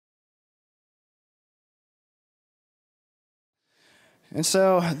And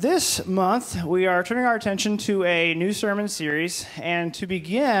so this month, we are turning our attention to a new sermon series. And to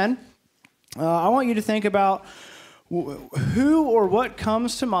begin, I want you to think about who or what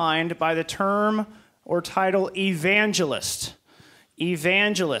comes to mind by the term or title evangelist.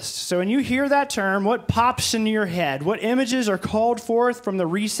 Evangelist. So when you hear that term, what pops into your head? What images are called forth from the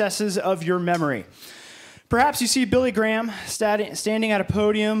recesses of your memory? Perhaps you see Billy Graham standing at a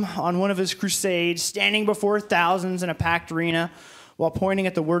podium on one of his crusades, standing before thousands in a packed arena while pointing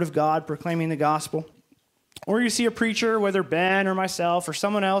at the Word of God, proclaiming the gospel. Or you see a preacher, whether Ben or myself or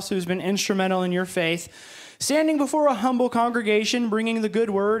someone else who's been instrumental in your faith, standing before a humble congregation, bringing the good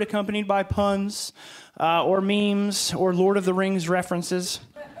word accompanied by puns or memes or Lord of the Rings references.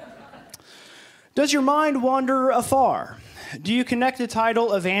 Does your mind wander afar? Do you connect the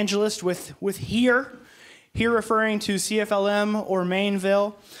title evangelist with here referring to CFLM or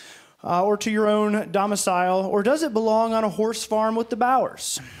Mainville, or to your own domicile? Or does it belong on a horse farm with the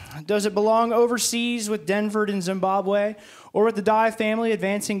Bowers? Does it belong overseas with Denford in Zimbabwe, or with the Dye family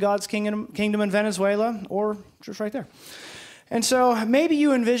advancing God's kingdom in Venezuela, or just right there? And so maybe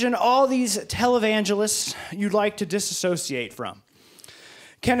you envision all these televangelists you'd like to disassociate from.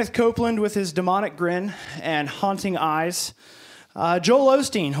 Kenneth Copeland with his demonic grin and haunting eyes. Joel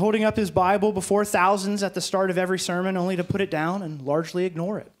Osteen holding up his Bible before thousands at the start of every sermon only to put it down and largely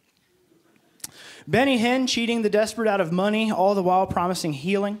ignore it. Benny Hinn cheating the desperate out of money, all the while promising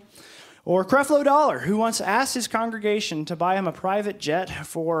healing. Or Creflo Dollar, who once asked his congregation to buy him a private jet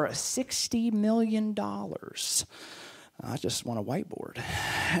for $60 million. I just want a whiteboard.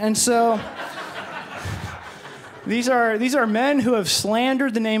 And so these are men who have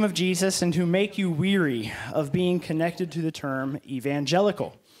slandered the name of Jesus and who make you weary of being connected to the term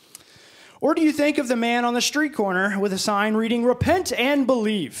evangelical. Or do you think of the man on the street corner with a sign reading, "Repent and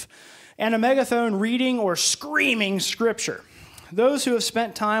believe," and a megaphone reading or screaming scripture? Those who have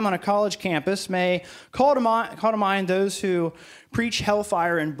spent time on a college campus may call to mind those who preach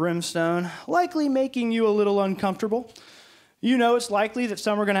hellfire and brimstone, likely making you a little uncomfortable. You know it's likely that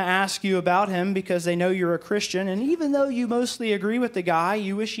some are going to ask you about him because they know you're a Christian, and even though you mostly agree with the guy,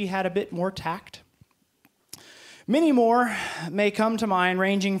 you wish he had a bit more tact. Many more may come to mind,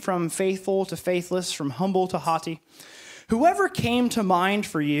 ranging from faithful to faithless, from humble to haughty. Whoever came to mind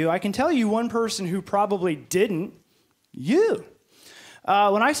for you, I can tell you one person who probably didn't: you.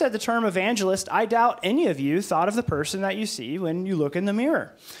 When I said the term evangelist, I doubt any of you thought of the person that you see when you look in the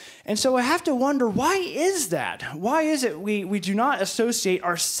mirror. And so I have to wonder, why is that? Why is it we do not associate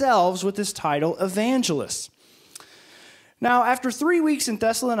ourselves with this title, evangelist? Now, after 3 weeks in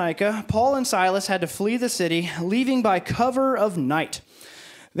Thessalonica, Paul and Silas had to flee the city, leaving by cover of night.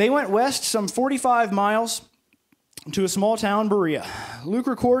 They went west some 45 miles to a small town, Berea. Luke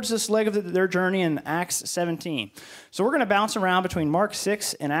records this leg of their journey in Acts 17. So we're going to bounce around between Mark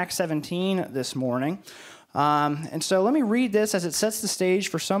 6 and Acts 17 this morning. And so let me read this as it sets the stage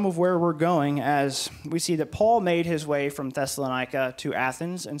for some of where we're going, as we see that Paul made his way from Thessalonica to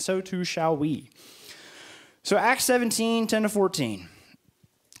Athens, and so too shall we. So Acts 17, 10 to 14.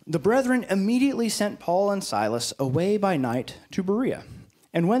 The brethren immediately sent Paul and Silas away by night to Berea.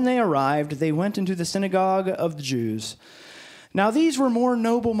 And when they arrived, they went into the synagogue of the Jews. Now these were more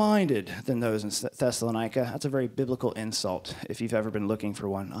noble-minded than those in Thessalonica. That's a very biblical insult if you've ever been looking for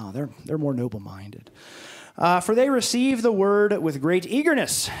one. Oh, they're more noble-minded. For they received the word with great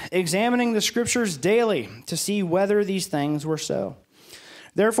eagerness, examining the scriptures daily to see whether these things were so.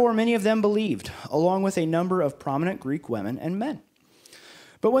 Therefore many of them believed, along with a number of prominent Greek women and men.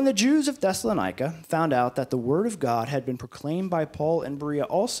 But when the Jews of Thessalonica found out that the word of God had been proclaimed by Paul in Berea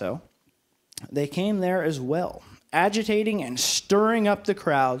also, they came there as well, agitating and stirring up the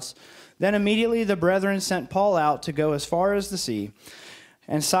crowds. Then immediately the brethren sent Paul out to go as far as the sea,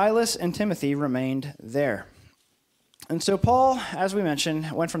 and Silas and Timothy remained there. And so Paul, as we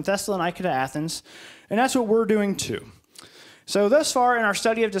mentioned, went from Thessalonica to Athens, and that's what we're doing too. So thus far in our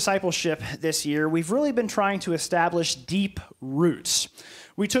study of discipleship this year, we've really been trying to establish deep roots.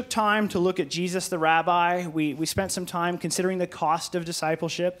 We took time to look at Jesus the Rabbi. We spent some time considering the cost of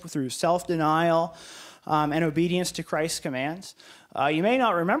discipleship through self-denial and obedience to Christ's commands. You may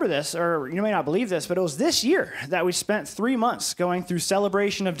not remember this, or you may not believe this, but it was this year that we spent 3 months going through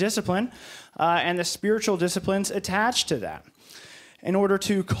celebration of discipline and the spiritual disciplines attached to that, in order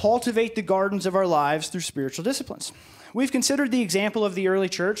to cultivate the gardens of our lives through spiritual disciplines. We've considered the example of the early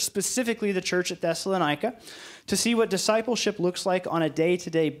church, specifically the church at Thessalonica, to see what discipleship looks like on a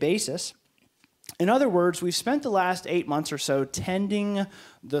day-to-day basis. In other words, we've spent the last 8 months or so tending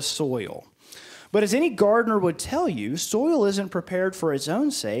the soil. But as any gardener would tell you, soil isn't prepared for its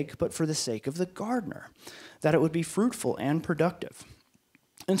own sake, but for the sake of the gardener, that it would be fruitful and productive.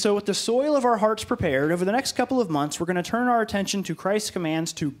 And so with the soil of our hearts prepared, over the next couple of months, we're going to turn our attention to Christ's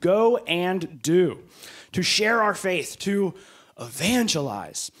commands to go and do, to share our faith, to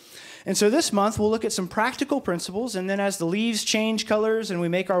evangelize. And so this month, we'll look at some practical principles, and then as the leaves change colors and we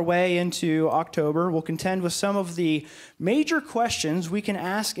make our way into October, we'll contend with some of the major questions we can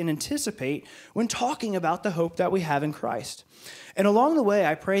ask and anticipate when talking about the hope that we have in Christ. And along the way,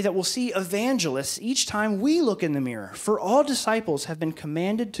 I pray that we'll see evangelists each time we look in the mirror, for all disciples have been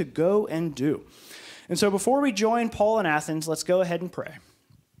commanded to go and do. And so before we join Paul in Athens, let's go ahead and pray.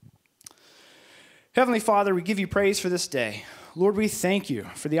 Heavenly Father, we give you praise for this day. Lord, we thank you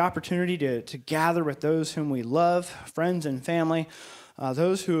for the opportunity to gather with those whom we love, friends and family,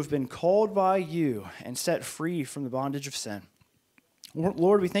 those who have been called by you and set free from the bondage of sin.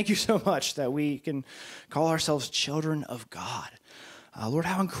 Lord, we thank you so much that we can call ourselves children of God. Lord,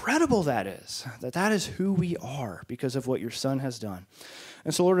 how incredible that is who we are because of what your Son has done.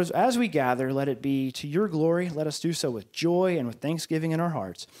 And so, Lord, as we gather, let it be to your glory. Let us do so with joy and with thanksgiving in our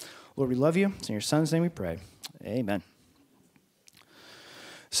hearts. Lord, we love you. It's in your Son's name we pray. Amen.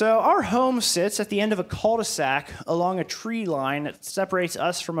 So our home sits at the end of a cul-de-sac along a tree line that separates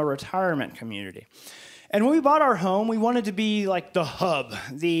us from a retirement community. And when we bought our home, we wanted to be like the hub,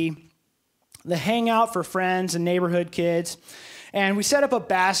 the hangout for friends and neighborhood kids. And we set up a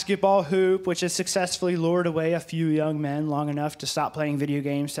basketball hoop, which has successfully lured away a few young men long enough to stop playing video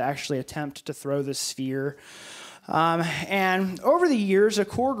games to actually attempt to throw the sphere. And over the years, a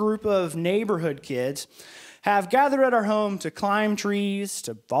core group of neighborhood kids have gathered at our home to climb trees,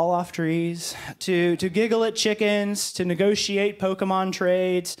 to fall off trees, to giggle at chickens, to negotiate Pokemon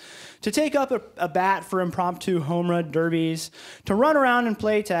trades, to take up a bat for impromptu home run derbies, to run around and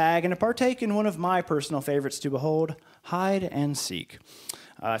play tag, and to partake in one of my personal favorites to behold, hide and seek.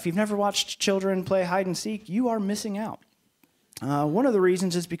 If you've never watched children play hide and seek, you are missing out. One of the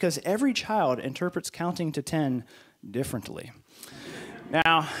reasons is because every child interprets counting to 10 differently.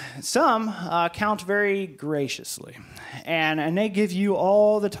 Now, some count very graciously, and they give you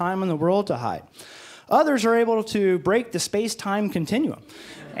all the time in the world to hide. Others are able to break the space-time continuum,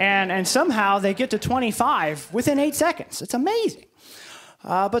 and somehow they get to 25 within 8 seconds. It's amazing.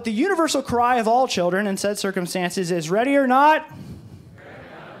 But the universal cry of all children in said circumstances is, ready or not? Ready.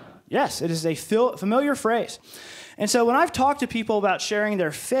 Yes, it is a familiar phrase. And so when I've talked to people about sharing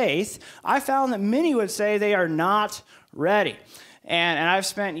their faith, I found that many would say they are not ready. And I've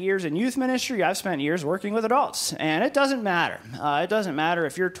spent years in youth ministry. I've spent years working with adults. And it doesn't matter. It doesn't matter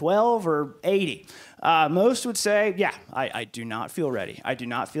if you're 12 or 80. Most would say, yeah, I do not feel ready. I do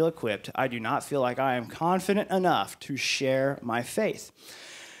not feel equipped. I do not feel like I am confident enough to share my faith.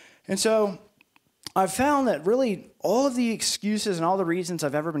 And so I've found that really all of the excuses and all the reasons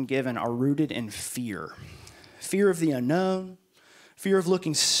I've ever been given are rooted in fear. Fear of the unknown. Fear of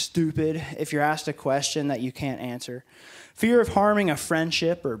looking stupid if you're asked a question that you can't answer. Fear of harming a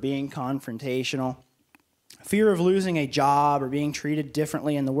friendship or being confrontational. Fear of losing a job or being treated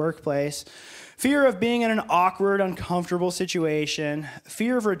differently in the workplace. Fear of being in an awkward, uncomfortable situation.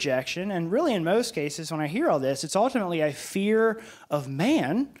 Fear of rejection. And really, in most cases, when I hear all this, it's ultimately a fear of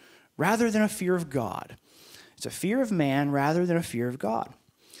man rather than a fear of God. It's a fear of man rather than a fear of God.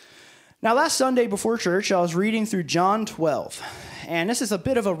 Now, last Sunday before church, I was reading through John 12. And this is a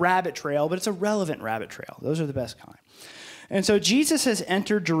bit of a rabbit trail, but it's a relevant rabbit trail. Those are the best kind. And so Jesus has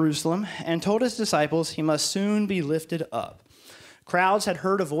entered Jerusalem and told his disciples he must soon be lifted up. Crowds had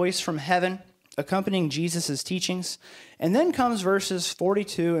heard a voice from heaven accompanying Jesus' teachings. And then comes verses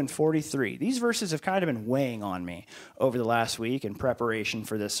 42 and 43. These verses have kind of been weighing on me over the last week in preparation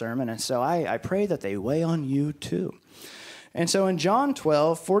for this sermon. And so I pray that they weigh on you too. And so in John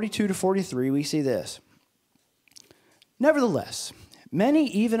 12, 42 to 43, we see this. Nevertheless, many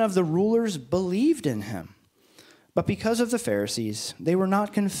even of the rulers believed in him. But because of the Pharisees, they were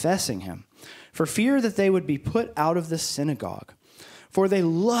not confessing him, for fear that they would be put out of the synagogue. For they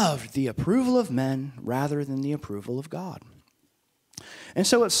loved the approval of men rather than the approval of God. And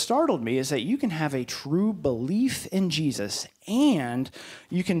so what startled me is that you can have a true belief in Jesus and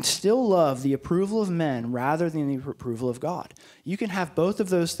you can still love the approval of men rather than the approval of God. You can have both of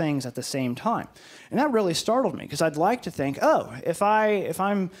those things at the same time. And that really startled me because I'd like to think, oh, if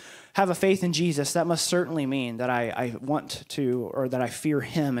I'm have a faith in Jesus, that must certainly mean that I want to, or that I fear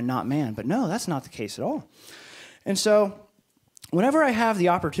him and not man. But no, that's not the case at all. And so whenever I have the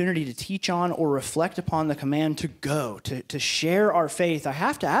opportunity to teach on or reflect upon the command to go, to share our faith, I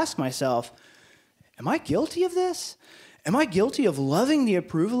have to ask myself, am I guilty of this? Am I guilty of loving the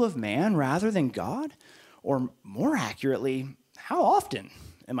approval of man rather than God? Or more accurately, how often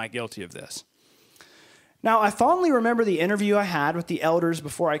am I guilty of this? Now, I fondly remember the interview I had with the elders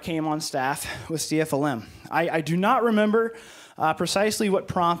before I came on staff with CFLM. I do not remember precisely what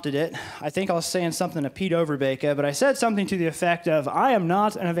prompted it. I think I was saying something to Pete Overbeke, but I said something to the effect of, I am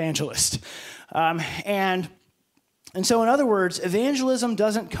not an evangelist. And so in other words, evangelism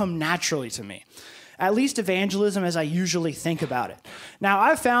doesn't come naturally to me. At least evangelism as I usually think about it. Now,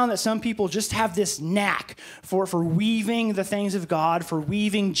 I've found that some people just have this knack for weaving the things of God, for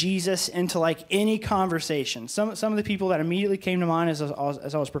weaving Jesus into like any conversation. Some of the people that immediately came to mind as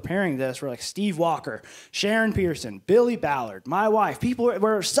I was preparing this were like Steve Walker, Sharon Pearson, Billy Ballard, my wife. People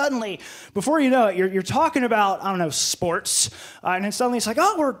where suddenly, before you know it, you're talking about, I don't know, sports, and then suddenly it's like,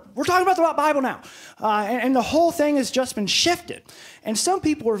 oh, we're talking about the Bible now. And the whole thing has just been shifted. And some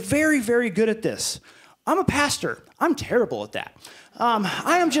people are very, very good at this. I'm a pastor. I'm terrible at that.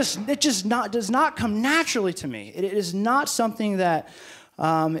 It does not come naturally to me. It is not something that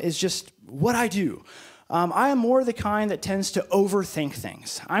is just what I do. I am more the kind that tends to overthink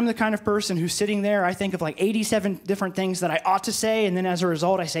things. I'm the kind of person who's sitting there, I think of like 87 different things that I ought to say, and then as a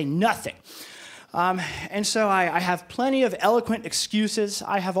result, I say nothing. And so I have plenty of eloquent excuses.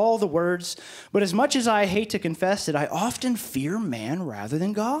 I have all the words. But as much as I hate to confess it, I often fear man rather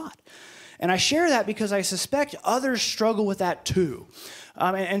than God. And I share that because I suspect others struggle with that too.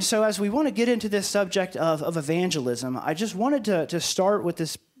 And so as we want to get into this subject of evangelism, I just wanted to start with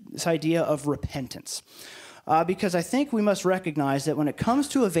this idea of repentance. Because I think we must recognize that when it comes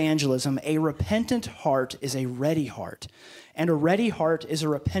to evangelism, a repentant heart is a ready heart. And a ready heart is a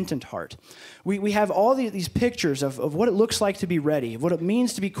repentant heart. We have all these pictures of what it looks like to be ready, of what it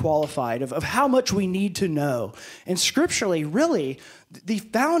means to be qualified, of how much we need to know. And scripturally, really, the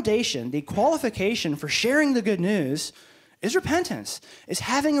foundation, the qualification for sharing the good news is repentance, is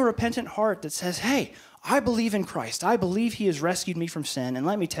having a repentant heart that says, hey, I believe in Christ. I believe he has rescued me from sin, and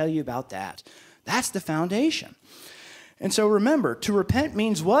let me tell you about that. That's the foundation. And so remember, to repent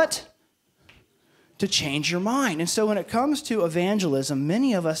means what? To change your mind. And so when it comes to evangelism,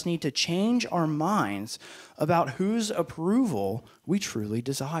 many of us need to change our minds about whose approval we truly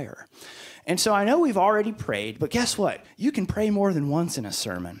desire. And so I know we've already prayed, but guess what? You can pray more than once in a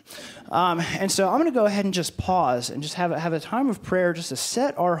sermon. And so I'm going to go ahead and just pause and just have a time of prayer just to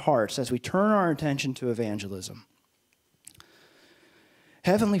set our hearts as we turn our attention to evangelism.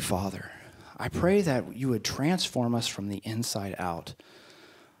 Heavenly Father, I pray that you would transform us from the inside out.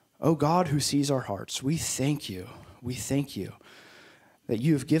 Oh God, who sees our hearts, we thank you. We thank you that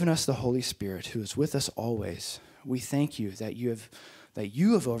you have given us the Holy Spirit who is with us always. We thank you that you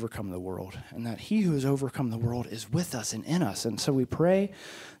have overcome the world and that he who has overcome the world is with us and in us. And so we pray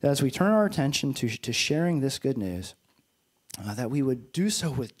that as we turn our attention to sharing this good news, that we would do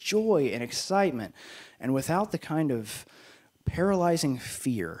so with joy and excitement and without the kind of paralyzing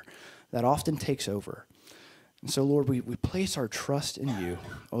fear that often takes over. And so, Lord, we place our trust in you.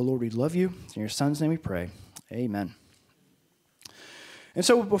 Oh, Lord, we love you. In your Son's name we pray. Amen. And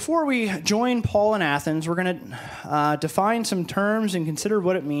so before we join Paul in Athens, we're going to define some terms and consider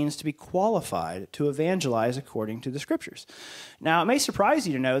what it means to be qualified to evangelize according to the Scriptures. Now, it may surprise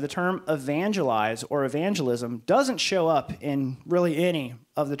you to know the term evangelize or evangelism doesn't show up in really any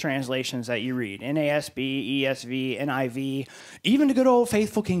of the translations that you read, NASB, ESV, NIV, even the good old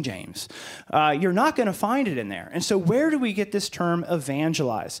faithful King James. You're not going to find it in there. And so where do we get this term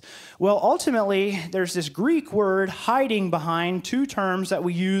evangelize? Well, ultimately, there's this Greek word hiding behind two terms that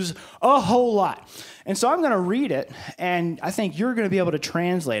we use a whole lot. And so I'm going to read it, and I think you're going to be able to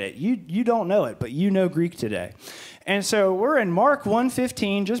translate it. You don't know it, but you know Greek today. And so we're in Mark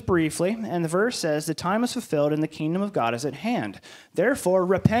 1:15, just briefly, and the verse says, "The time is fulfilled and the kingdom of God is at hand. Therefore,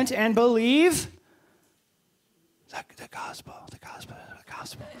 repent and believe the gospel, the gospel, the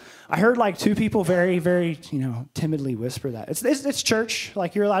gospel." I heard like two people very, very, timidly whisper that. It's church.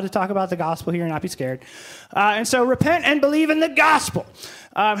 Like, you're allowed to talk about the gospel here and not be scared. And so repent and believe in the gospel.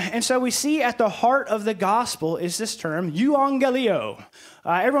 And so we see at the heart of the gospel is this term, euangelio.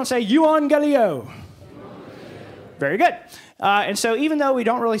 Everyone say euangelio. Very good. And so even though we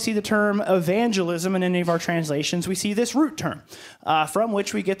don't really see the term evangelism in any of our translations, we see this root term from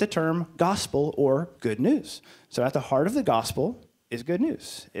which we get the term gospel or good news. So at the heart of the gospel is good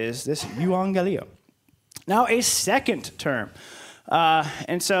news, is this euangelio. Now a second term.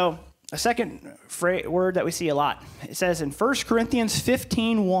 And so a second word that we see a lot. It says in 1 Corinthians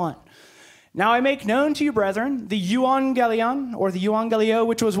 15:1, "Now I make known to you, brethren, the euangelion, or the euangelio,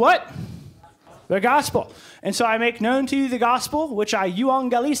 which was what? The gospel. And so I make known to you the gospel, which I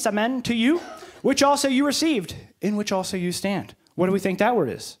euangelisamen to you, which also you received, in which also you stand." What do we think that word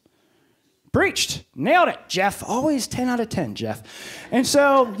is? Preached. Nailed it, Jeff. Always 10 out of 10, Jeff. And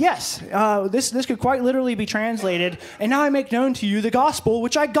so, yes, this could quite literally be translated, and now I make known to you the gospel,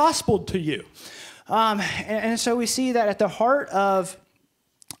 which I gospeled to you. And so we see that at the heart of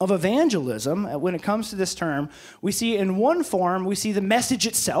evangelism, when it comes to this term, we see in one form, we see the message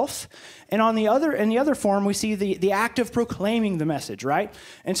itself, and in the other form, we see the act of proclaiming the message, right?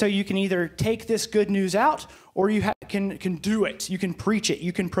 And so you can either take this good news out, or you can do it. You can preach it.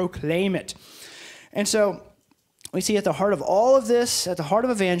 You can proclaim it. And so we see at the heart of all of this, at the heart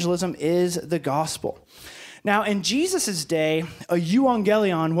of evangelism, is the gospel. Now, in Jesus' day, a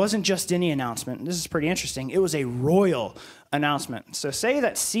euangelion wasn't just any announcement. This is pretty interesting. It was a royal announcement. So say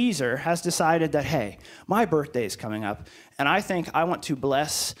that Caesar has decided that, hey, my birthday is coming up, and I think I want to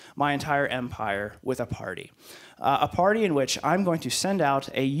bless my entire empire with a party in which I'm going to send out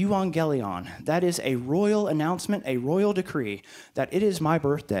a euangelion. That is a royal announcement, a royal decree that it is my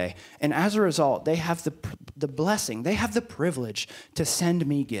birthday, and as a result, they have the blessing, they have the privilege to send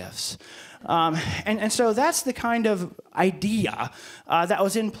me gifts. And so that's the kind of idea that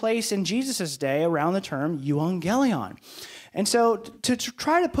was in place in Jesus' day around the term euangelion. And so to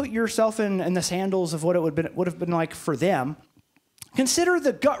try to put yourself in the sandals of what it would have been like for them, consider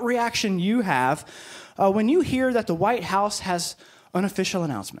the gut reaction you have when you hear that the White House has an official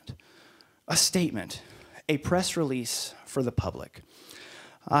announcement, a statement, a press release for the public.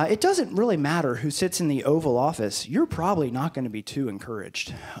 It doesn't really matter who sits in the Oval Office. You're probably not going to be too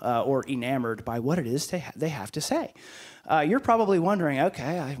encouraged or enamored by what it is they have to say. You're probably wondering,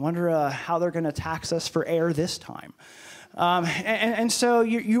 okay, I wonder how they're going to tax us for air this time. And so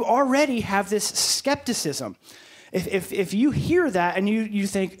you already have this skepticism. If you hear that and you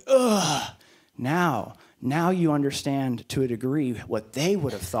think, ugh, now you understand to a degree what they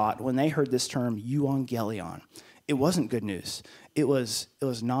would have thought when they heard this term euangelion. It wasn't good news. It was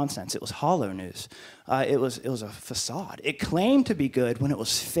nonsense. It was hollow news. It was a facade. It claimed to be good when it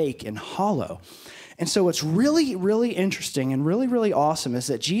was fake and hollow. And so what's really, really interesting and really, really awesome is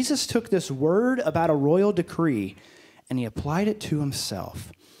that Jesus took this word about a royal decree and he applied it to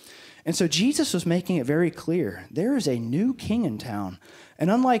himself. And so Jesus was making it very clear. There is a new king in town.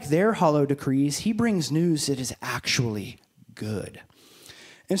 And unlike their hollow decrees, he brings news that is actually good.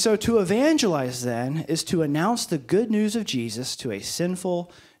 And so to evangelize, then, is to announce the good news of Jesus to a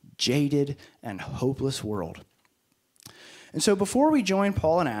sinful, jaded, and hopeless world. And so before we join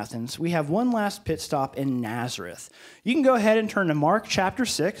Paul in Athens, we have one last pit stop in Nazareth. You can go ahead and turn to Mark chapter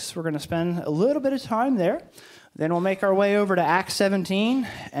 6. We're going to spend a little bit of time there. Then we'll make our way over to Acts 17,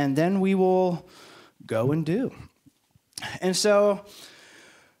 and then we will go and do. And so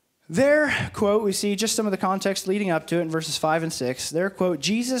their quote, we see just some of the context leading up to it in verses 5 and 6. Their quote,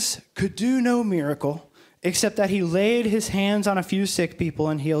 Jesus could do no miracle except that he laid his hands on a few sick people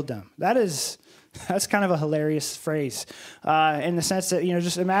and healed them. That's kind of a hilarious phrase in the sense that,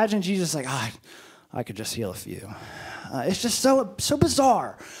 just imagine Jesus like, I could just heal a few. It's just so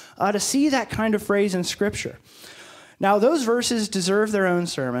bizarre to see that kind of phrase in Scripture. Now, those verses deserve their own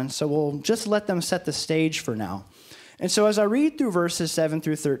sermon, so we'll just let them set the stage for now. And so as I read through verses 7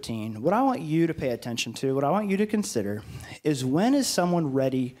 through 13, what I want you to pay attention to, what I want you to consider, is when is someone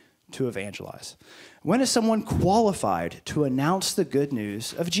ready to evangelize? When is someone qualified to announce the good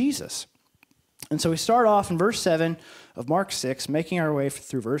news of Jesus? And so we start off in verse 7 of Mark 6, making our way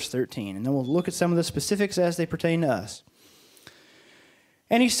through verse 13, and then we'll look at some of the specifics as they pertain to us.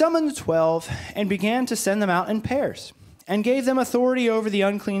 And he summoned the 12 and began to send them out in pairs, and gave them authority over the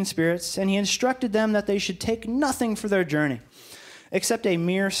unclean spirits, and he instructed them that they should take nothing for their journey, except a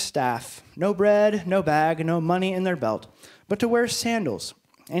mere staff, no bread, no bag, no money in their belt, but to wear sandals.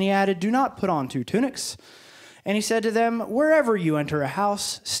 And he added, do not put on 2 tunics. And he said to them, wherever you enter a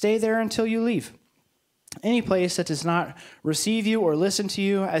house, stay there until you leave. Any place that does not receive you or listen to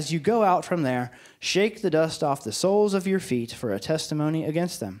you as you go out from there, shake the dust off the soles of your feet for a testimony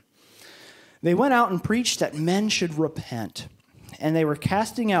against them. They went out and preached that men should repent. And they were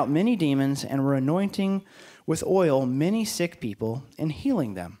casting out many demons and were anointing with oil many sick people and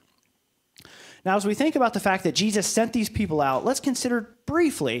healing them. Now, as we think about the fact that Jesus sent these people out, let's consider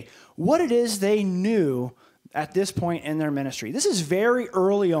briefly what it is they knew at this point in their ministry. This is very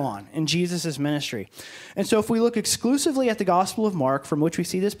early on in Jesus' ministry. And so if we look exclusively at the Gospel of Mark, from which we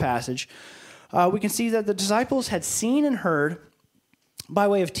see this passage, we can see that the disciples had seen and heard by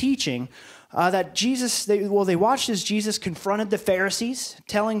way of teaching that Jesus, they watched as Jesus confronted the Pharisees,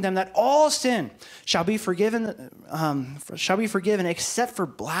 telling them that all sin shall be forgiven except for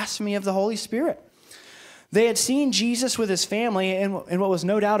blasphemy of the Holy Spirit. They had seen Jesus with his family in what was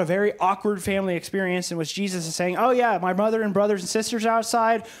no doubt a very awkward family experience in which Jesus is saying, oh yeah, my mother and brothers and sisters are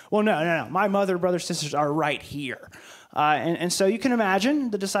outside. Well, no. My mother, brothers, sisters are right here. And so you can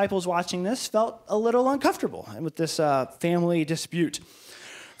imagine the disciples watching this felt a little uncomfortable with this family dispute.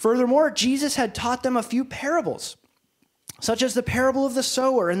 Furthermore, Jesus had taught them a few parables, such as the parable of the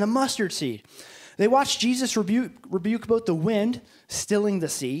sower and the mustard seed. They watched Jesus rebuke both the wind, stilling the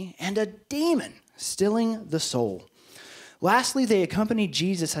sea, and a demon, stilling the soul. Lastly, they accompanied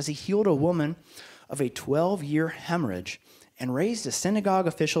Jesus as he healed a woman of a 12-year hemorrhage and raised a synagogue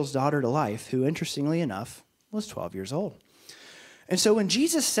official's daughter to life, who, interestingly enough, was 12 years old. And so when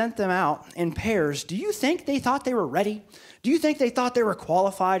Jesus sent them out in pairs, do you think they thought they were ready? Do you think they thought they were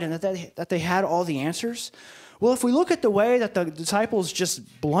qualified and that they had all the answers? Well, if we look at the way that the disciples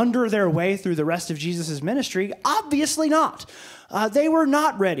just blunder their way through the rest of Jesus' ministry, obviously not. They were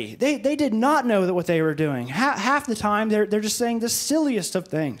not ready. They did not know what they were doing. Half the time, they're just saying the silliest of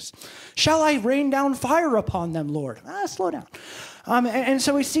things. Shall I rain down fire upon them, Lord? Slow down. And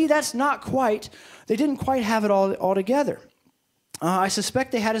so we see that's not quite, they didn't quite have it all together. I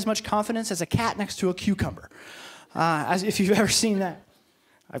suspect they had as much confidence as a cat next to a cucumber, as if you've ever seen that.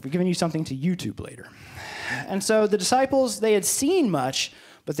 I've given you something to YouTube later. And so the disciples, they had seen much,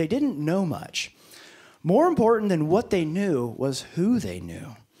 but they didn't know much. More important than what they knew was who they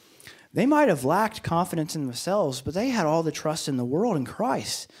knew. They might have lacked confidence in themselves, but they had all the trust in the world in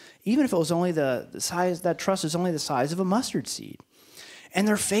Christ, even if it was only the size, that trust is only the size of a mustard seed. And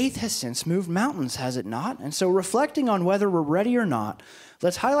their faith has since moved mountains, has it not? And so reflecting on whether we're ready or not,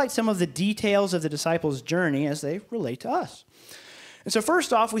 let's highlight some of the details of the disciples' journey as they relate to us. And so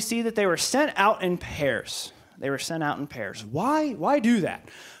first off, we see that they were sent out in pairs. They were sent out in pairs. Why do that?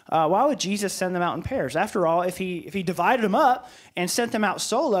 Why would Jesus send them out in pairs? After all, if he divided them up and sent them out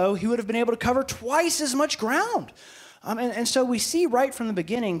solo, he would have been able to cover twice as much ground. And so we see right from the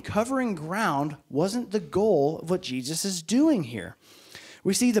beginning, covering ground wasn't the goal of what Jesus is doing here.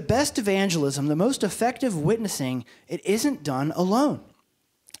 We see the best evangelism, the most effective witnessing, it isn't done alone.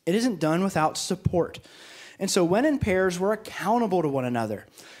 It isn't done without support. And so when in pairs, we're accountable to one another.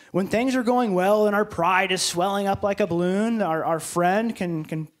 When things are going well and our pride is swelling up like a balloon, our friend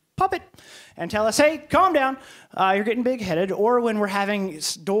can pop it and tell us, hey, calm down, you're getting big-headed. Or when we're having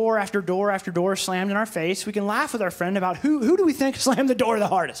door after door after door slammed in our face, we can laugh with our friend about who do we think slammed the door the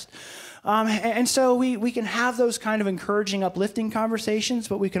hardest. And so we can have those kind of encouraging, uplifting conversations,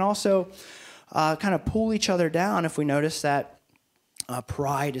 but we can also kind of pull each other down if we notice that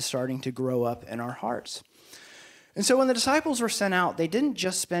pride is starting to grow up in our hearts. And so when the disciples were sent out, they didn't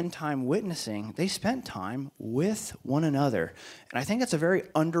just spend time witnessing, they spent time with one another. And I think that's a very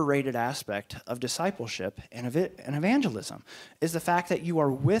underrated aspect of discipleship and evangelism, is the fact that you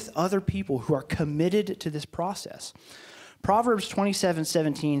are with other people who are committed to this process. Proverbs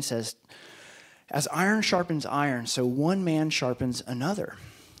 27:17 says, as iron sharpens iron, so one man sharpens another.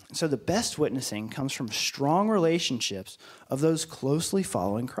 So the best witnessing comes from strong relationships of those closely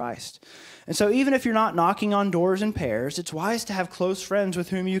following Christ. And so even if you're not knocking on doors in pairs, it's wise to have close friends with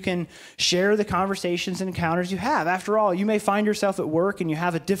whom you can share the conversations and encounters you have. After all, you may find yourself at work and you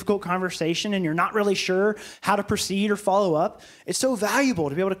have a difficult conversation and you're not really sure how to proceed or follow up. It's so valuable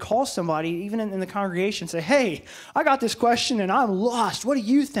to be able to call somebody, even in the congregation, and say, hey, I got this question and I'm lost. What do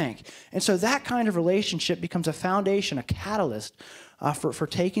you think? And so that kind of relationship becomes a foundation, a catalyst for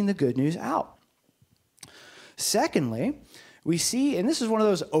taking the good news out. Secondly, we see, and this is one of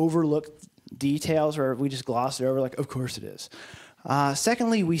those overlooked details where we just gloss it over like, of course it is.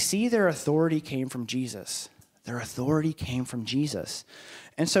 Secondly, we see their authority came from Jesus. Their authority came from Jesus.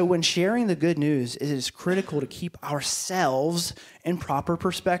 And so when sharing the good news, it is critical to keep ourselves in proper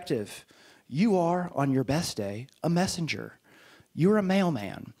perspective. You are, on your best day, a messenger. You're a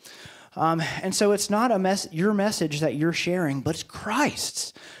mailman. And so it's not your message that you're sharing, but it's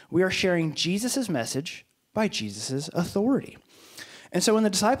Christ's. We are sharing Jesus' message by Jesus' authority. And so when the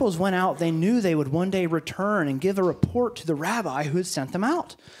disciples went out, they knew they would one day return and give a report to the rabbi who had sent them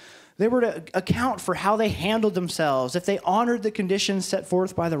out. They were to account for how they handled themselves, if they honored the conditions set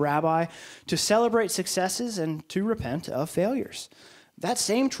forth by the rabbi, to celebrate successes and to repent of failures. That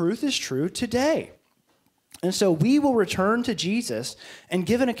same truth is true today. And so we will return to Jesus and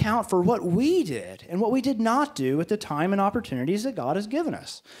give an account for what we did and what we did not do at the time and opportunities that God has given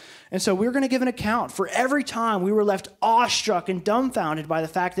us. And so we're going to give an account for every time we were left awestruck and dumbfounded by the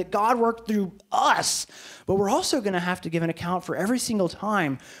fact that God worked through us. But we're also going to have to give an account for every single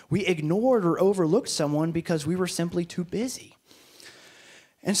time we ignored or overlooked someone because we were simply too busy.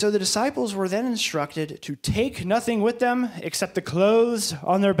 And so the disciples were then instructed to take nothing with them except the clothes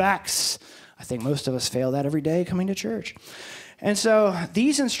on their backs. I think most of us fail that every day coming to church. And so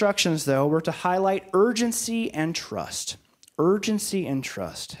these instructions, though, were to highlight urgency and trust. Urgency and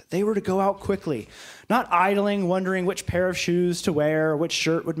trust. They were to go out quickly, not idling, wondering which pair of shoes to wear or which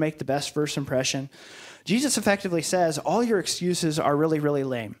shirt would make the best first impression. Jesus effectively says, all your excuses are really, really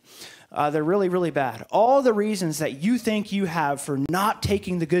lame. They're really, really bad. All the reasons that you think you have for not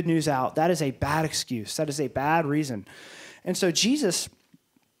taking the good news out, that is a bad excuse. That is a bad reason. And so Jesus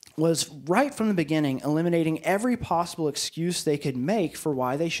was right from the beginning eliminating every possible excuse they could make for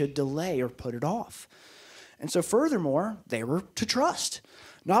why they should delay or put it off. And so furthermore, they were to trust.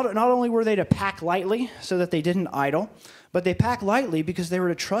 Not only were they to pack lightly so that they didn't idle, but they packed lightly because they were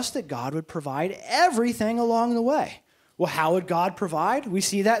to trust that God would provide everything along the way. Well, how would God provide? We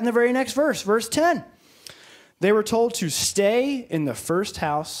see that in the very next verse, verse 10. They were told to stay in the first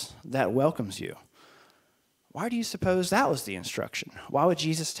house that welcomes you. Why do you suppose that was the instruction? Why would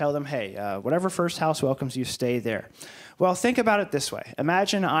Jesus tell them, hey, whatever first house welcomes you, stay there? Well, think about it this way.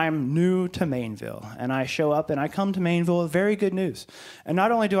 Imagine I'm new to Mainville, and I show up, and I come to Mainville with very good news. And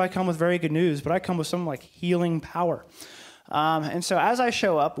not only do I come with very good news, but I come with some like healing power. And so as I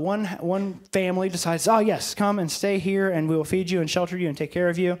show up, one family decides, oh, yes, come and stay here, and we will feed you and shelter you and take care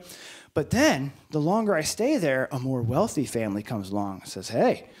of you. But then, the longer I stay there, a more wealthy family comes along and says,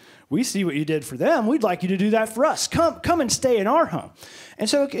 hey, we see what you did for them. We'd like you to do that for us. Come and stay in our home. And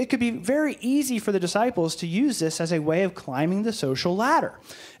so it could be very easy for the disciples to use this as a way of climbing the social ladder.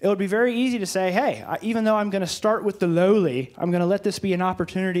 It would be very easy to say, hey, even though I'm going to start with the lowly, I'm going to let this be an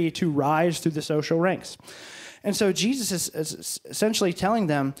opportunity to rise through the social ranks. And so Jesus is essentially telling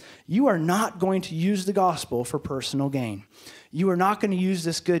them, you are not going to use the gospel for personal gain. You are not going to use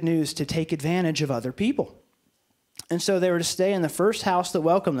this good news to take advantage of other people. And so they were to stay in the first house that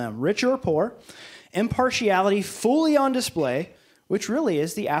welcomed them, rich or poor, impartiality fully on display, which really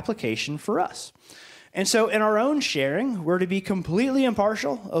is the application for us. And so in our own sharing, we're to be completely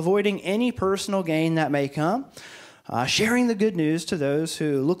impartial, avoiding any personal gain that may come, sharing the good news to those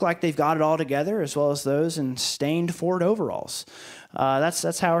who look like they've got it all together, as well as those in stained Ford overalls.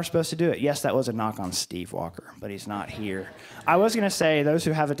 That's how we're supposed to do it. Yes, that was a knock on Steve Walker, but he's not here. I was going to say those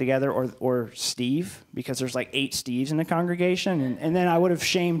who have it together or Steve, because there's like 8 Steves in the congregation, and then I would have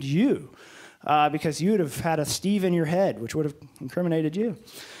shamed you because you would have had a Steve in your head, which would have incriminated you.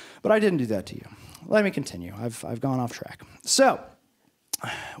 But I didn't do that to you. Let me continue. I've gone off track. So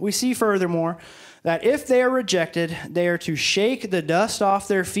we see furthermore that if they are rejected, they are to shake the dust off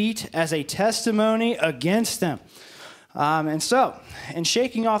their feet as a testimony against them. And so, in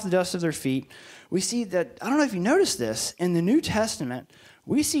shaking off the dust of their feet, we see that, I don't know if you noticed this, in the New Testament,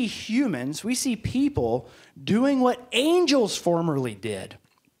 we see humans, we see people doing what angels formerly did.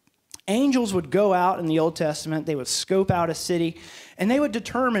 Angels would go out in the Old Testament, they would scope out a city, and they would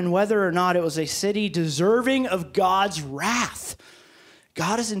determine whether or not it was a city deserving of God's wrath.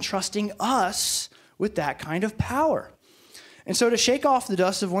 God is entrusting us with that kind of power. And so to shake off the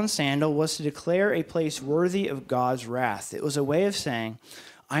dust of one's sandal was to declare a place worthy of God's wrath. It was a way of saying,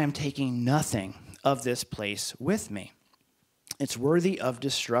 I am taking nothing of this place with me. It's worthy of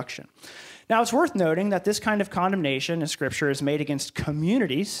destruction. Now, it's worth noting that this kind of condemnation in Scripture is made against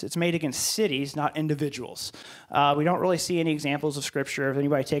communities. It's made against cities, not individuals. We don't really see any examples of Scripture of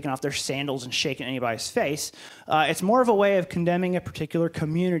anybody taking off their sandals and shaking anybody's face. It's more of a way of condemning a particular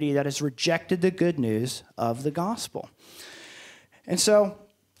community that has rejected the good news of the gospel. And so,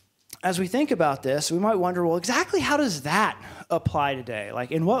 as we think about this, we might wonder, well, exactly how does that apply today?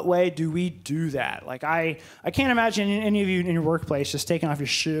 Like, in what way do we do that? Like, I can't imagine any of you in your workplace just taking off your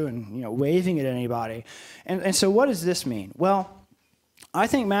shoe and, waving it at anybody. And so what does this mean? Well, I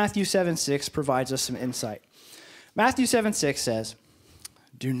think Matthew 7:6 provides us some insight. Matthew 7:6 says,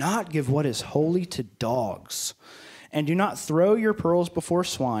 do not give what is holy to dogs, and do not throw your pearls before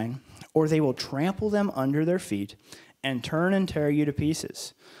swine, or they will trample them under their feet and turn and tear you to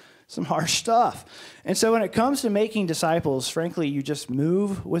pieces. Some harsh stuff. And so when it comes to making disciples, frankly, you just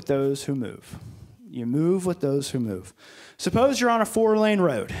move with those who move. You move with those who move. Suppose you're on a 4-lane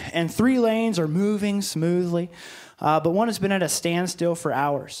road, and 3 lanes are moving smoothly, but one has been at a standstill for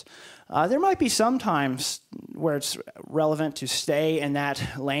hours. There might be some times where it's relevant to stay in that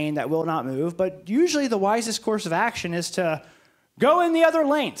lane that will not move, but usually the wisest course of action is to go in the other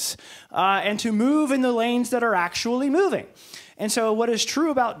lanes and to move in the lanes that are actually moving. And so what is true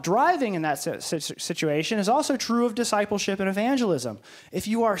about driving in that situation is also true of discipleship and evangelism. If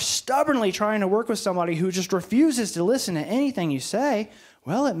you are stubbornly trying to work with somebody who just refuses to listen to anything you say,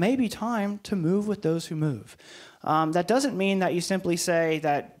 well, it may be time to move with those who move. That doesn't mean that you simply say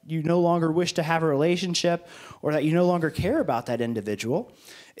that you no longer wish to have a relationship or that you no longer care about that individual.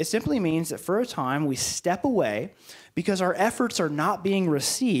 It simply means that for a time we step away because our efforts are not being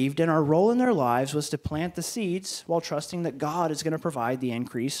received, and our role in their lives was to plant the seeds while trusting that God is going to provide the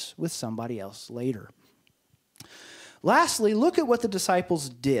increase with somebody else later. Lastly, look at what the disciples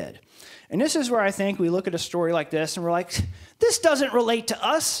did. And this is where I think we look at a story like this and we're like, this doesn't relate to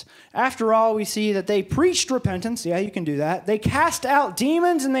us. After all, we see that they preached repentance. Yeah, you can do that. They cast out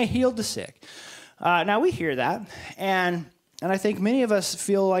demons and they healed the sick. Now, we hear that, and I think many of us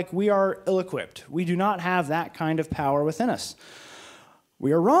feel like we are ill-equipped. We do not have that kind of power within us.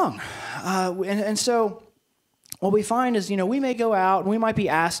 We are wrong. And so what we find is, we may go out and we might be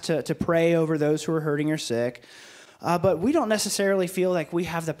asked to pray over those who are hurting or sick, but we don't necessarily feel like we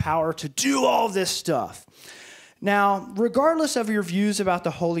have the power to do all this stuff. Now, regardless of your views about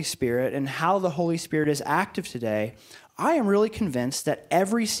the Holy Spirit and how the Holy Spirit is active today, I am really convinced that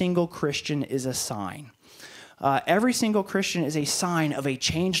every single Christian is a sign. Every single Christian is a sign of a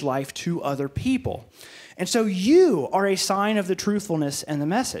changed life to other people. And so you are a sign of the truthfulness and the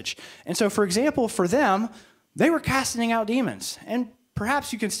message. And so, for example, for them, they were casting out demons. And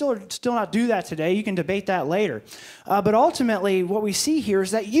perhaps you can still not do that today. You can debate that later. But ultimately, what we see here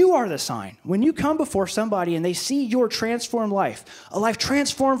is that you are the sign. When you come before somebody and they see your transformed life, a life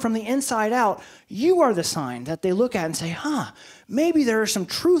transformed from the inside out, you are the sign that they look at and say, maybe there is some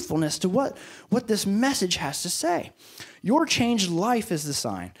truthfulness to what this message has to say. Your changed life is the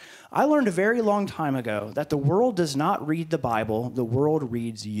sign. I learned a very long time ago that the world does not read the Bible, the world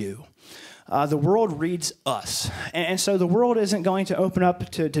reads you. The world reads us. And so the world isn't going to open up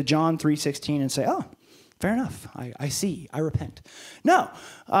to John 3:16 and say, oh, fair enough, I see, I repent. No,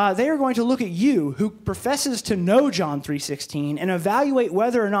 they are going to look at you, who professes to know John 3:16, and evaluate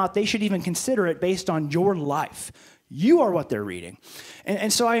whether or not they should even consider it based on your life. You are what they're reading.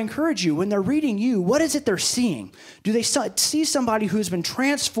 And so I encourage you, when they're reading you, what is it they're seeing? Do they see somebody who has been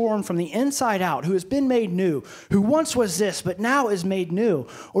transformed from the inside out, who has been made new, who once was this, but now is made new?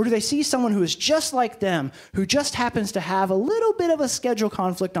 Or do they see someone who is just like them, who just happens to have a little bit of a schedule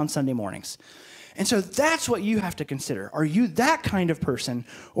conflict on Sunday mornings? And so that's what you have to consider. Are you that kind of person,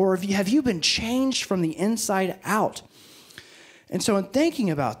 or have you been changed from the inside out? And so in thinking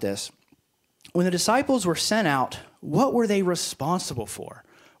about this, when the disciples were sent out, what were they responsible for?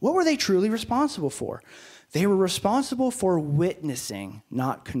 What were they truly responsible for? They were responsible for witnessing,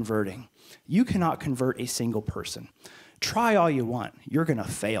 not converting. You cannot convert a single person. Try all you want. You're going to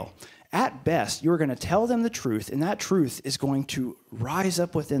fail. At best, you're going to tell them the truth, and that truth is going to rise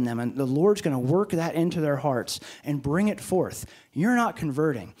up within them, and the Lord's going to work that into their hearts and bring it forth. You're not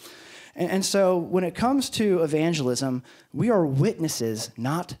converting. And so when it comes to evangelism, we are witnesses,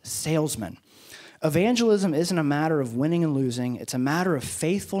 not salesmen. Evangelism isn't a matter of winning and losing. It's a matter of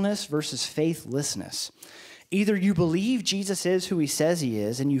faithfulness versus faithlessness. Either you believe Jesus is who he says he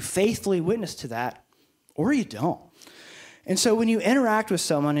is, and you faithfully witness to that, or you don't. And so when you interact with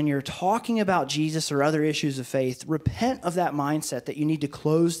someone and you're talking about Jesus or other issues of faith, repent of that mindset that you need to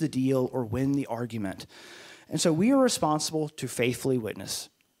close the deal or win the argument. And so we are responsible to faithfully witness.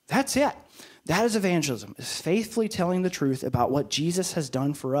 That's it. That is evangelism, is faithfully telling the truth about what Jesus has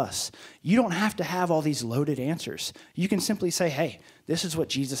done for us. You don't have to have all these loaded answers. You can simply say, hey, this is what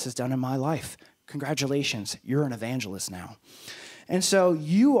Jesus has done in my life. Congratulations, you're an evangelist now. And so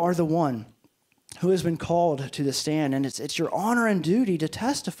you are the one who has been called to the stand, and it's your honor and duty to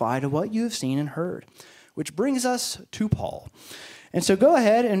testify to what you have seen and heard, which brings us to Paul. And so go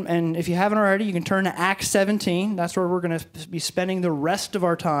ahead, and if you haven't already, you can turn to Acts 17. That's where we're going to be spending the rest of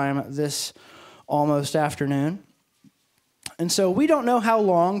our time this almost afternoon. And so we don't know how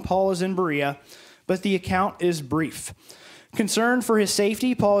long Paul is in Berea, but the account is brief. Concerned for his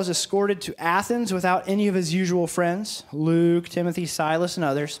safety, Paul is escorted to Athens without any of his usual friends. Luke, Timothy, Silas, and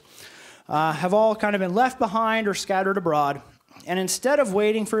others have all kind of been left behind or scattered abroad. And instead of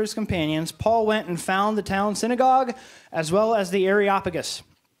waiting for his companions, Paul went and found the town synagogue as well as the Areopagus.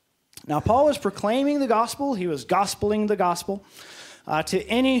 Now, Paul was proclaiming the gospel. He was gospeling the gospel to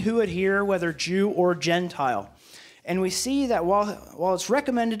any who would hear, whether Jew or Gentile. And we see that while it's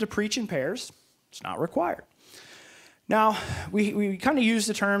recommended to preach in pairs, it's not required. Now, we kind of use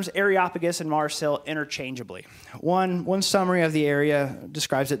the terms Areopagus and Mars Hill interchangeably. One summary of the area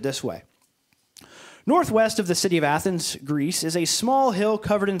describes it this way. Northwest of the city of Athens, Greece, is a small hill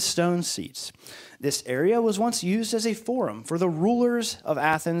covered in stone seats. This area was once used as a forum for the rulers of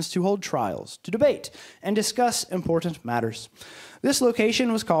Athens to hold trials, to debate, and discuss important matters. This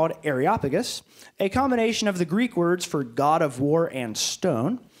location was called Areopagus, a combination of the Greek words for god of war and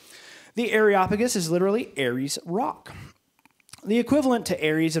stone. The Areopagus is literally Ares rock. The equivalent to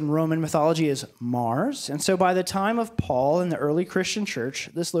Ares in Roman mythology is Mars, and so by the time of Paul in the early Christian church,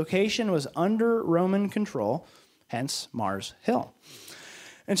 this location was under Roman control, hence Mars Hill.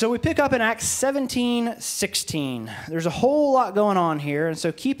 And so we pick up in Acts 17:16. There's a whole lot going on here, and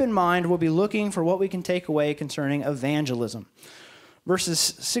so keep in mind we'll be looking for what we can take away concerning evangelism. Verses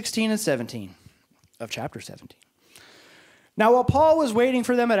 16 and 17 of chapter 17. Now while Paul was waiting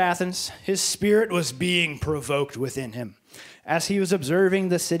for them at Athens, his spirit was being provoked within him, as he was observing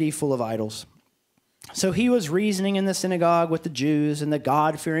the city full of idols. So he was reasoning in the synagogue with the Jews and the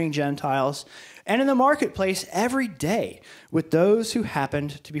God-fearing Gentiles, and in the marketplace every day with those who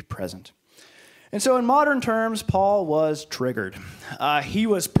happened to be present. And so in modern terms, Paul was triggered. He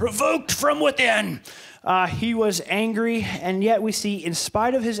was provoked from within. He was angry, and yet we see in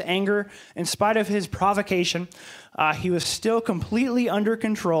spite of his anger, in spite of his provocation, he was still completely under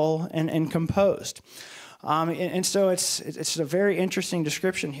control and composed. And so it's a very interesting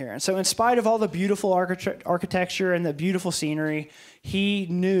description here. And so in spite of all the beautiful architecture and the beautiful scenery, he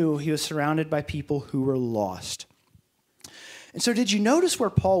knew he was surrounded by people who were lost. And so did you notice where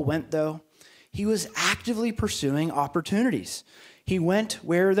Paul went, though? He was actively pursuing opportunities. He went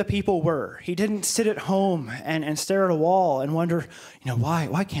where the people were. He didn't sit at home and stare at a wall and wonder,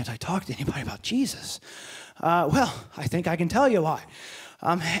 why can't I talk to anybody about Jesus? Well, I think I can tell you why.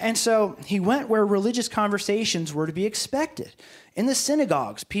 And so he went where religious conversations were to be expected. In the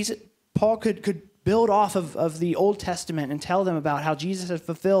synagogues, Paul could build off of the Old Testament and tell them about how Jesus had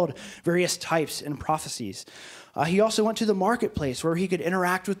fulfilled various types and prophecies. He also went to the marketplace where he could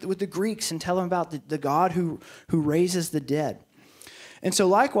interact with the Greeks and tell them about the God who raises the dead. And so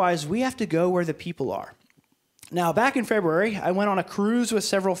likewise, we have to go where the people are. Now, back in February, I went on a cruise with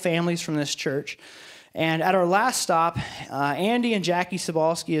several families from this church. And at our last stop, Andy and Jackie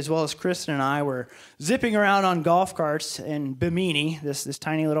Sobalski, as well as Kristen and I, were zipping around on golf carts in Bimini, this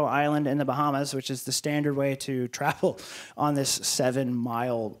tiny little island in the Bahamas, which is the standard way to travel on this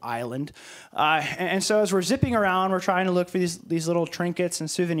 7-mile island. And so as we're zipping around, we're trying to look for these little trinkets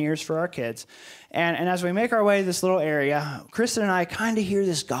and souvenirs for our kids. And as we make our way to this little area, Kristen and I kind of hear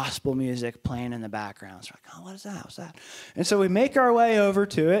this gospel music playing in the background. So we're like, what is that? What's that? And so we make our way over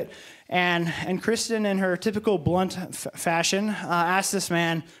to it, and Kristen, in her typical blunt fashion, asks this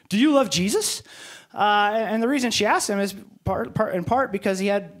man, "Do you love Jesus?" And the reason she asked him is in part because he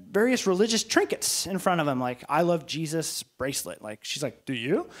had various religious trinkets in front of him, like "I love Jesus" bracelet. Like she's like, "Do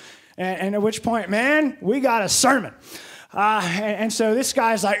you?" And at which point, man, we got a sermon. And so this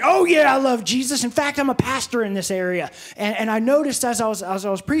guy's like, "Oh yeah, I love Jesus. In fact, I'm a pastor in this area." And I noticed as I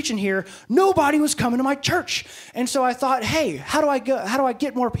was preaching here, nobody was coming to my church. And so I thought, hey, how do I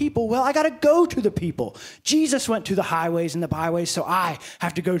get more people? Well, I got to go to the people. Jesus went to the highways and the byways, so I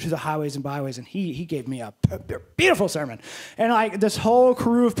have to go to the highways and byways. And he gave me a beautiful sermon. And like this whole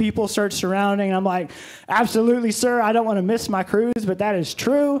crew of people starts surrounding. And I'm like, "Absolutely, sir. I don't want to miss my cruise, but that is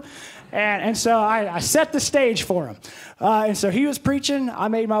true." And so I set the stage for him. And so he was preaching. I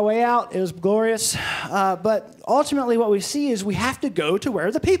made my way out. It was glorious. But ultimately what we see is we have to go to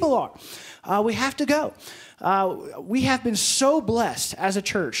where the people are. We have to go. We have been so blessed as a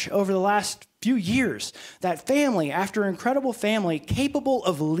church over the last few years that family after incredible family capable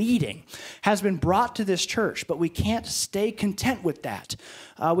of leading has been brought to this church, but we can't stay content with that.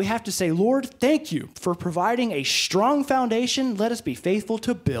 We have to say, "Lord, thank you for providing a strong foundation. Let us be faithful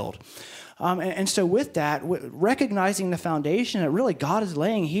to build." And so with that, recognizing the foundation that really God is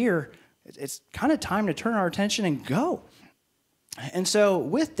laying here, it's kind of time to turn our attention and go. And so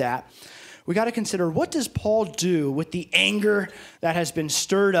with that, we got to consider, what does Paul do with the anger that has been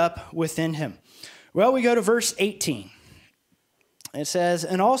stirred up within him? Well, we go to verse 18. It says,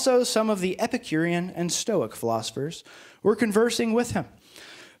 "And also some of the Epicurean and Stoic philosophers were conversing with him.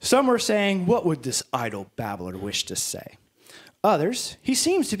 Some were saying, 'What would this idle babbler wish to say?' Others, 'He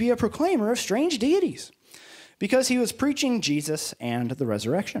seems to be a proclaimer of strange deities,' because he was preaching Jesus and the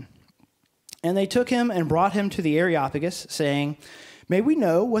resurrection. And they took him and brought him to the Areopagus, saying, 'May we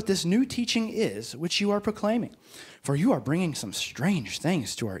know what this new teaching is which you are proclaiming? For you are bringing some strange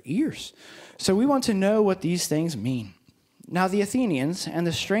things to our ears. So we want to know what these things mean.' Now the Athenians and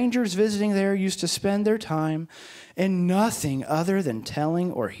the strangers visiting there used to spend their time in nothing other than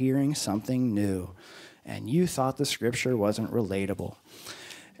telling or hearing something new. And you thought the scripture wasn't relatable."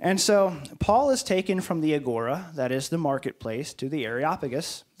 And so Paul is taken from the agora, that is the marketplace, to the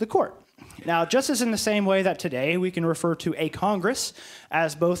Areopagus, the court. Now, just as in the same way that today we can refer to a Congress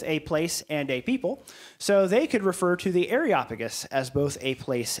as both a place and a people, so they could refer to the Areopagus as both a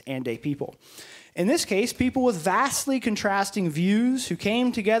place and a people. In this case, people with vastly contrasting views who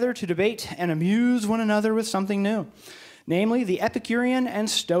came together to debate and amuse one another with something new, namely the Epicurean and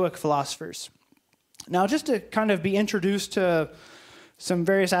Stoic philosophers. Now, just to kind of be introduced to some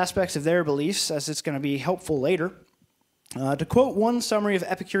various aspects of their beliefs, as it's going to be helpful later, to quote one summary of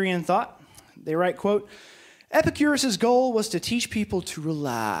Epicurean thought, they write, quote, Epicurus' goal was to teach people to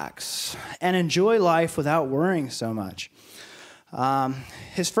relax and enjoy life without worrying so much.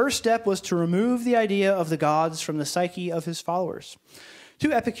 His first step was to remove the idea of the gods from the psyche of his followers.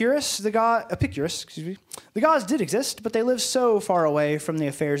 To Epicurus, the gods did exist, but they lived so far away from the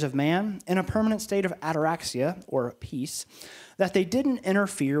affairs of man in a permanent state of ataraxia, or peace, that they didn't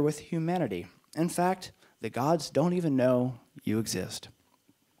interfere with humanity. In fact, the gods don't even know you exist.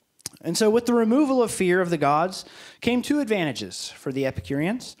 And so with the removal of fear of the gods came two advantages for the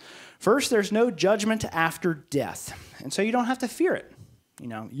Epicureans. First, there's no judgment after death, and so you don't have to fear it.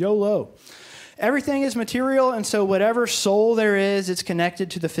 YOLO. Everything is material, and so whatever soul there is, it's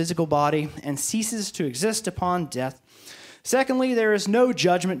connected to the physical body and ceases to exist upon death. Secondly, there is no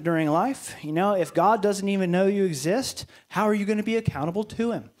judgment during life. If God doesn't even know you exist, how are you going to be accountable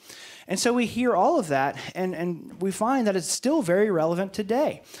to him? And so we hear all of that, and we find that it's still very relevant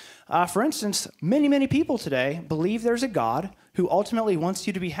today. For instance, many people today believe there's a God who ultimately wants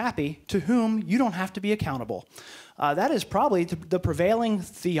you to be happy, to whom you don't have to be accountable. That is probably the prevailing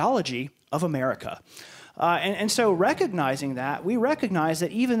theology of America. And so recognizing that, we recognize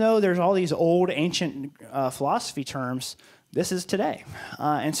that even though there's all these old ancient philosophy terms, this is today.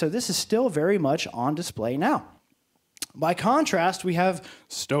 And so this is still very much on display now. By contrast, we have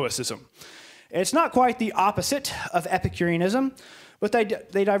Stoicism. It's not quite the opposite of Epicureanism, but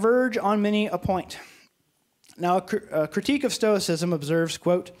they diverge on many a point. Now, a critique of Stoicism observes,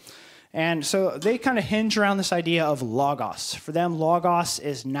 quote, and so they kind of hinge around this idea of logos. For them, logos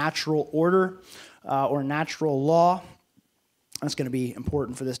is natural order or natural law. That's going to be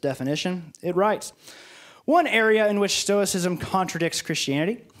important for this definition. It writes, one area in which Stoicism contradicts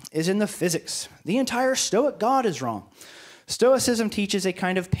Christianity is in the physics. The entire Stoic God is wrong. Stoicism teaches a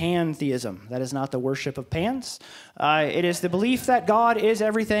kind of pantheism. That is not the worship of pans. It is the belief that God is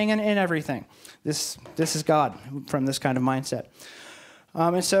everything and in everything. This is God from this kind of mindset.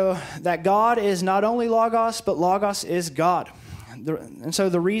 And so that God is not only Logos, but Logos is God. And so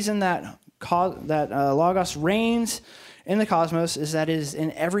the reason that Logos reigns in the cosmos is that it is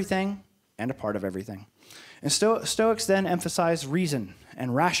in everything and a part of everything. And Stoics then emphasize reason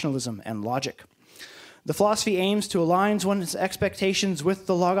and rationalism and logic. The philosophy aims to align one's expectations with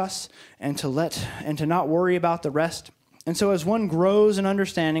the Logos and to not worry about the rest. And so as one grows in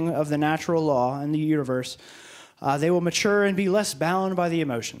understanding of the natural law and the universe, they will mature and be less bound by the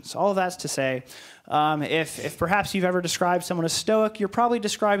emotions. All of that's to say, if perhaps you've ever described someone as stoic, you're probably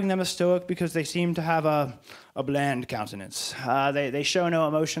describing them as stoic because they seem to have a bland countenance. They show no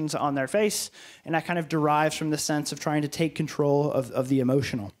emotions on their face, and that kind of derives from the sense of trying to take control of the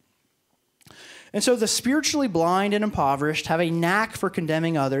emotional. And so the spiritually blind and impoverished have a knack for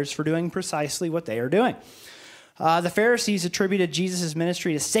condemning others for doing precisely what they are doing. The Pharisees attributed Jesus'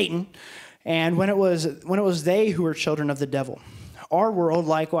 ministry to Satan, and when it was they who were children of the devil. Our world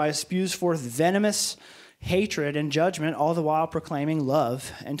likewise spews forth venomous hatred and judgment, all the while proclaiming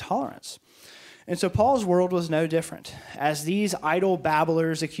love and tolerance. And so Paul's world was no different. As these idle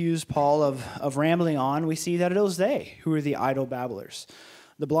babblers accused Paul of rambling on, we see that it was they who were the idle babblers.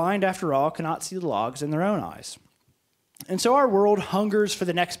 The blind, after all, cannot see the logs in their own eyes. And so our world hungers for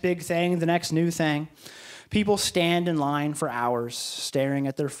the next big thing, the next new thing. People stand in line for hours, staring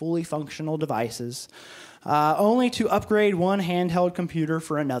at their fully functional devices, only to upgrade one handheld computer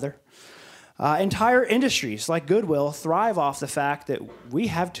for another. Entire industries like Goodwill thrive off the fact that we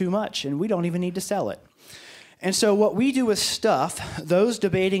have too much and we don't even need to sell it. And so what we do with stuff, those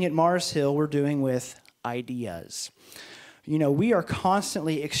debating at Mars Hill were doing with ideas. We are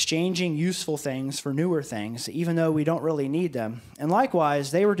constantly exchanging useful things for newer things, even though we don't really need them. And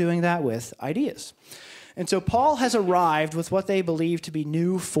likewise, they were doing that with ideas. And so Paul has arrived with what they believe to be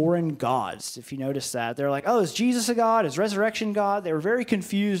new foreign gods, if you notice that. They're like, is Jesus a god? Is resurrection God? They were very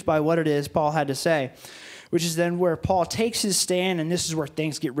confused by what it is Paul had to say, which is then where Paul takes his stand, and this is where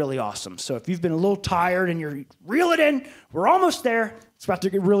things get really awesome. So if you've been a little tired and you're reel it in, we're almost there. It's about to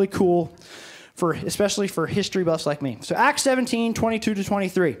get really cool, especially for history buffs like me. So Acts 17, 22 to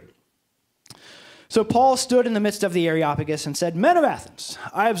 23. So Paul stood in the midst of the Areopagus and said, Men of Athens,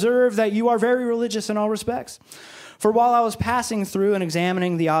 I observe that you are very religious in all respects. For while I was passing through and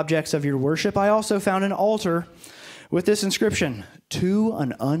examining the objects of your worship, I also found an altar with this inscription, to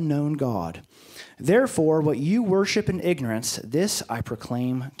an unknown God. Therefore, what you worship in ignorance, this I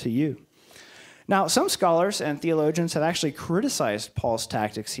proclaim to you. Now, some scholars and theologians have actually criticized Paul's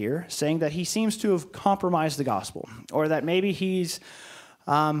tactics here, saying that he seems to have compromised the gospel, or that maybe he's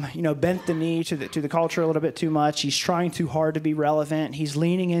bent the knee to the culture a little bit too much. He's trying too hard to be relevant. He's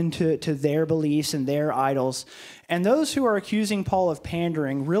leaning into their beliefs and their idols. And those who are accusing Paul of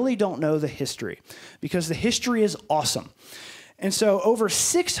pandering really don't know the history, because the history is awesome. And so over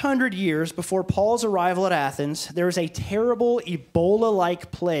 600 years before Paul's arrival at Athens, there was a terrible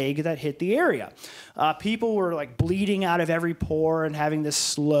Ebola-like plague that hit the area. People were like bleeding out of every pore and having this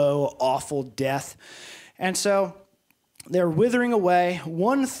slow, awful death. And so they're withering away.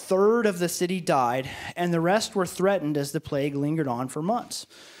 1/3 of the city died, and the rest were threatened as the plague lingered on for months.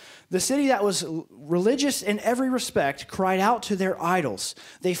 The city that was religious in every respect cried out to their idols.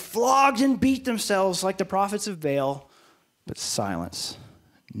 They flogged and beat themselves like the prophets of Baal, but silence.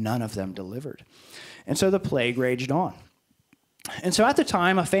 None of them delivered. And so the plague raged on. And so at the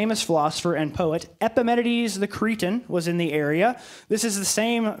time, a famous philosopher and poet, Epimenides the Cretan, was in the area. This is the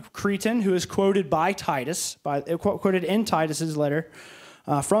same Cretan who is quoted by Titus, quoted in Titus's letter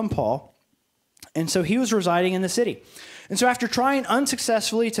from Paul. And so he was residing in the city. And so after trying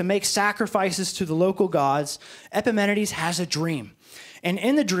unsuccessfully to make sacrifices to the local gods, Epimenides has a dream. And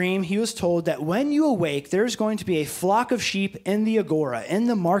in the dream, he was told that when you awake, there's going to be a flock of sheep in the agora, in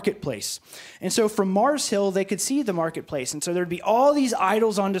the marketplace. And so from Mars Hill, they could see the marketplace. And so there'd be all these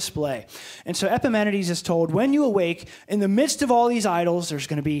idols on display. And so Epimenides is told, when you awake, in the midst of all these idols, there's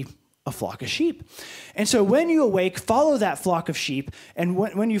going to be a flock of sheep. And so when you awake, follow that flock of sheep. And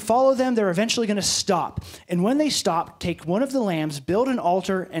when you follow them, they're eventually going to stop. And when they stop, take one of the lambs, build an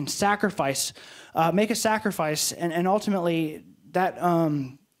altar, and sacrifice, make a sacrifice, and ultimately that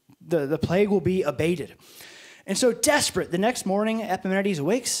the plague will be abated. And so desperate, the next morning, Epimenides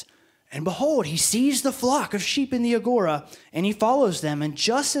awakes, and behold, he sees the flock of sheep in the agora, and he follows them. And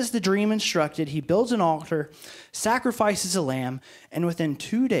just as the dream instructed, he builds an altar, sacrifices a lamb, and within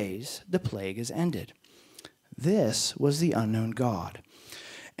 2 days, the plague is ended. This was the unknown God.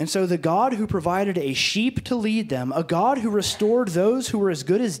 And so the God who provided a sheep to lead them, a God who restored those who were as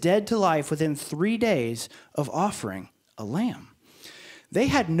good as dead to life within 3 days of offering a lamb. They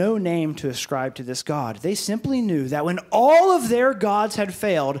had no name to ascribe to this God. They simply knew that when all of their gods had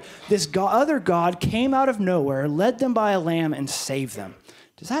failed, this other God came out of nowhere, led them by a lamb, and saved them.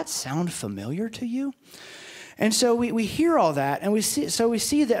 Does that sound familiar to you? And so we hear all that, and we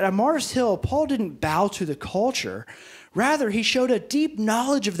see that at Mars Hill, Paul didn't bow to the culture. Rather, he showed a deep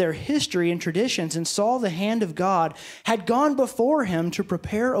knowledge of their history and traditions and saw the hand of God had gone before him to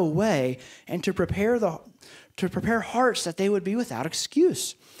prepare a way and to prepare hearts that they would be without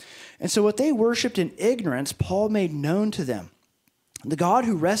excuse. And so what they worshipped in ignorance, Paul made known to them. The God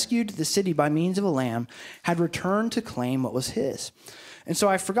who rescued the city by means of a lamb had returned to claim what was his. And so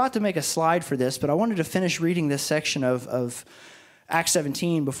I forgot to make a slide for this, but I wanted to finish reading this section of Acts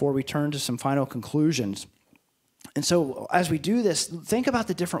 17 before we turn to some final conclusions. And so as we do this, think about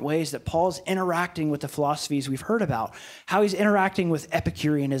the different ways that Paul's interacting with the philosophies we've heard about, how he's interacting with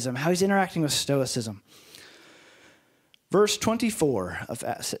Epicureanism, how he's interacting with Stoicism. Verse 24 of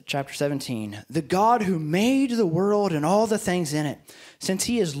chapter 17, the God who made the world and all the things in it, since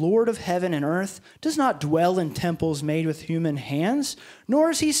he is Lord of heaven and earth, does not dwell in temples made with human hands,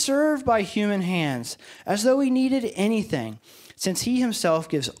 nor is he served by human hands, as though he needed anything, since he himself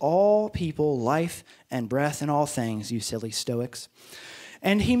gives all people life and breath and all things, you silly Stoics.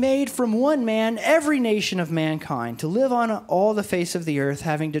 And he made from one man every nation of mankind to live on all the face of the earth,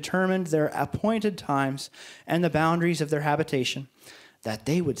 having determined their appointed times and the boundaries of their habitation, that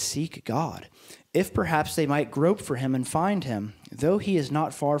they would seek God, if perhaps they might grope for him and find him, though he is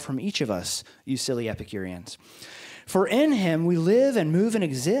not far from each of us, you silly Epicureans. For in him we live and move and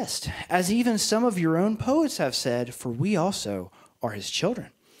exist, as even some of your own poets have said, for we also are his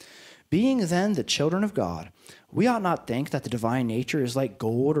children. Being then the children of God, we ought not think that the divine nature is like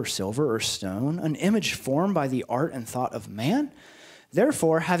gold or silver or stone, an image formed by the art and thought of man.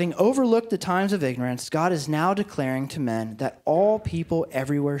 Therefore, having overlooked the times of ignorance, God is now declaring to men that all people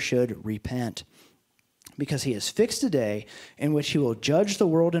everywhere should repent, because he has fixed a day in which he will judge the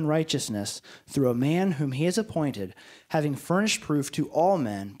world in righteousness through a man whom he has appointed, having furnished proof to all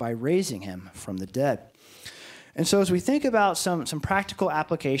men by raising him from the dead. And so as we think about some practical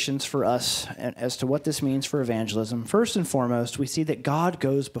applications for us as to what this means for evangelism, first and foremost, we see that God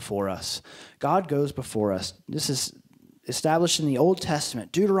goes before us. God goes before us. This is established in the Old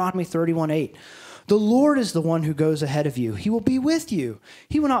Testament, Deuteronomy 31:8. The Lord is the one who goes ahead of you. He will be with you.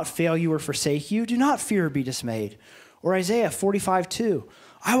 He will not fail you or forsake you. Do not fear or be dismayed. Or Isaiah 45:2.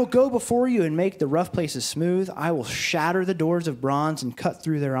 I will go before you and make the rough places smooth. I will shatter the doors of bronze and cut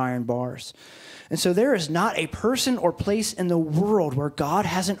through their iron bars. And so there is not a person or place in the world where God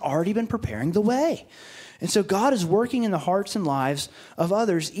hasn't already been preparing the way. And so God is working in the hearts and lives of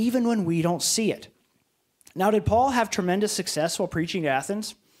others even when we don't see it. Now, did Paul have tremendous success while preaching to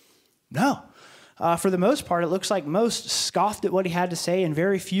Athens? No. For the most part, it looks like most scoffed at what he had to say and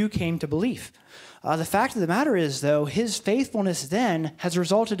very few came to belief. The fact of the matter is, though, his faithfulness then has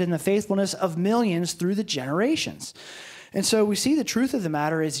resulted in the faithfulness of millions through the generations. And so we see the truth of the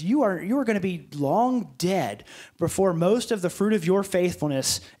matter is you are going to be long dead before most of the fruit of your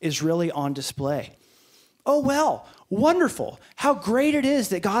faithfulness is really on display. Oh, well, wonderful. How great it is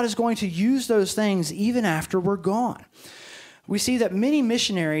that God is going to use those things even after we're gone. We see that many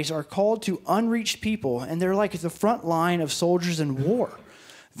missionaries are called to unreached people, and they're like the front line of soldiers in war.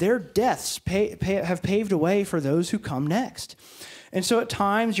 Their deaths have paved a way for those who come next. And so at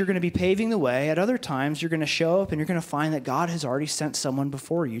times you're going to be paving the way. At other times you're going to show up and you're going to find that God has already sent someone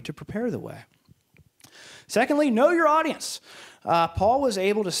before you to prepare the way. Secondly, know your audience. Paul was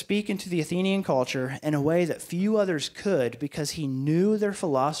able to speak into the Athenian culture in a way that few others could because he knew their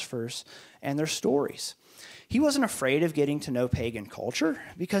philosophers and their stories. He wasn't afraid of getting to know pagan culture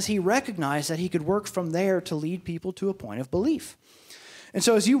because he recognized that he could work from there to lead people to a point of belief. And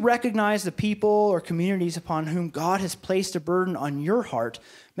so as you recognize the people or communities upon whom God has placed a burden on your heart,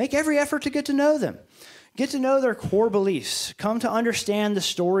 make every effort to get to know them. Get to know their core beliefs. Come to understand the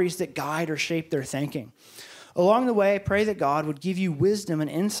stories that guide or shape their thinking. Along the way, pray that God would give you wisdom and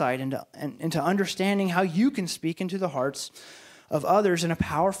insight into understanding how you can speak into the hearts of others in a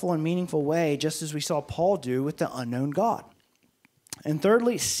powerful and meaningful way, just as we saw Paul do with the unknown God. And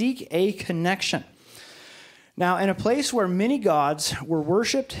thirdly, seek a connection. Now, in a place where many gods were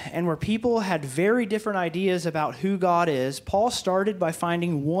worshipped and where people had very different ideas about who God is, Paul started by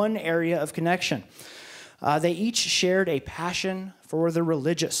finding one area of connection. They each shared a passion for the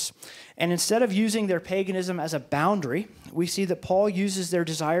religious. And instead of using their paganism as a boundary, we see that Paul uses their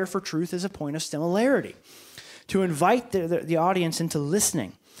desire for truth as a point of similarity, to invite the audience into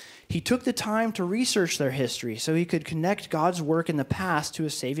listening. He took the time to research their history so he could connect God's work in the past to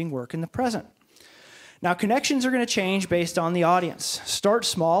his saving work in the present. Now, connections are going to change based on the audience. Start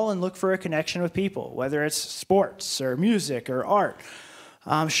small and look for a connection with people, whether it's sports or music or art.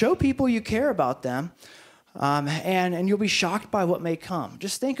 Show people you care about them, and you'll be shocked by what may come.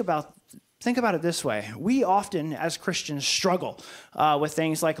 Just think about it this way. We often, as Christians, struggle with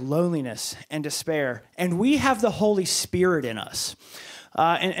things like loneliness and despair, and we have the Holy Spirit in us.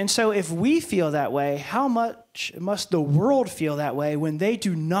 And so if we feel that way, how much must the world feel that way when they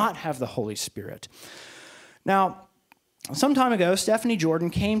do not have the Holy Spirit? Now, some time ago, Stephanie Jordan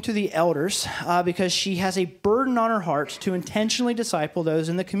came to the elders because she has a burden on her heart to intentionally disciple those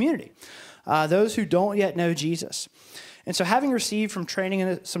in the community, those who don't yet know Jesus. And so having received some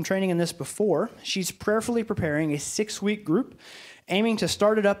training in this before, she's prayerfully preparing a 6-week group aiming to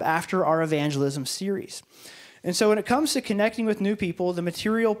start it up after our evangelism series. And so when it comes to connecting with new people, the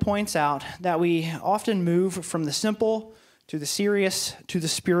material points out that we often move from the simple to the serious to the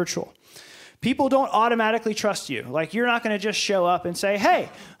spiritual. People don't automatically trust you. Like, you're not going to just show up and say, hey,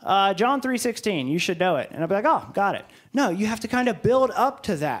 John 3:16, you should know it. And I'll be like, oh, got it. No, you have to kind of build up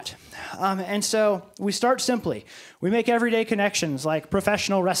to that. And so we start simply. We make everyday connections like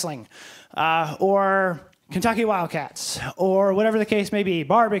professional wrestling or Kentucky Wildcats or whatever the case may be,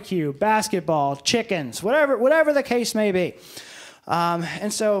 barbecue, basketball, chickens, whatever the case may be.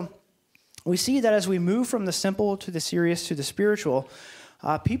 And so we see that as we move from the simple to the serious to the spiritual,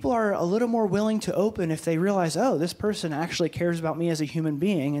 people are a little more willing to open if they realize, oh, this person actually cares about me as a human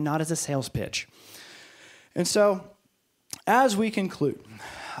being and not as a sales pitch. And so, as we conclude,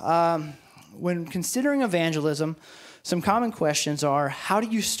 when considering evangelism, some common questions are, how do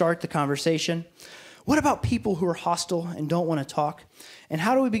you start the conversation? What about people who are hostile and don't want to talk? And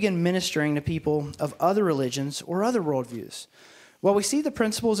how do we begin ministering to people of other religions or other worldviews? Well, we see the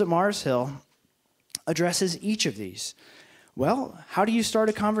principles at Mars Hill addresses each of these. Well, how do you start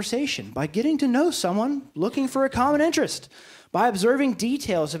a conversation? By getting to know someone looking for a common interest, by observing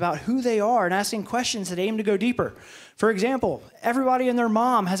details about who they are and asking questions that aim to go deeper. For example, everybody and their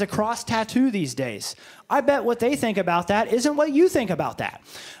mom has a cross tattoo these days. I bet what they think about that isn't what you think about that.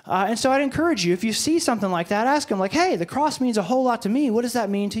 And so I'd encourage you, if you see something like that, ask them like, hey, the cross means a whole lot to me. What does that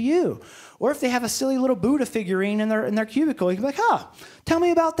mean to you? Or if they have a silly little Buddha figurine in their cubicle, you can be like, tell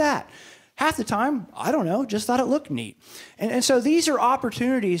me about that. Half the time, I don't know, just thought it looked neat. And so these are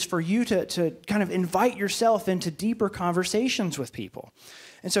opportunities for you to kind of invite yourself into deeper conversations with people.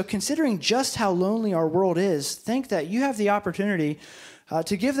 And so considering just how lonely our world is, think that you have the opportunity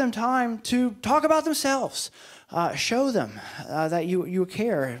to give them time to talk about themselves. Show them that you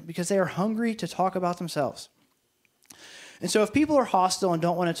care because they are hungry to talk about themselves. And so if people are hostile and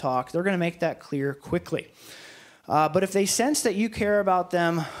don't want to talk, they're going to make that clear quickly. But if they sense that you care about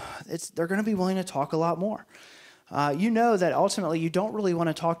them, they're going to be willing to talk a lot more. You know that ultimately you don't really want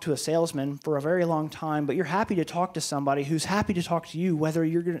to talk to a salesman for a very long time, but you're happy to talk to somebody who's happy to talk to you, whether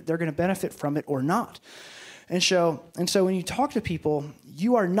they're going to benefit from it or not. And so when you talk to people,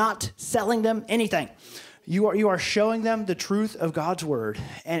 you are not selling them anything. You are showing them the truth of God's word,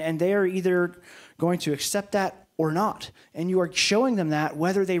 and they are either going to accept that or not. And you are showing them that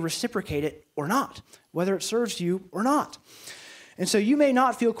whether they reciprocate it or not, whether it serves you or not. And so you may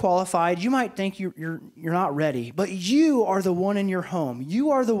not feel qualified. You might think you're not ready, but you are the one in your home. You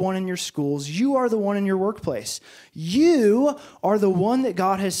are the one in your schools. You are the one in your workplace. You are the one that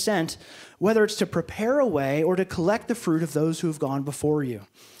God has sent, whether it's to prepare a way or to collect the fruit of those who have gone before you.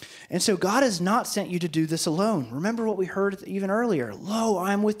 And so God has not sent you to do this alone. Remember what we heard even earlier. Lo,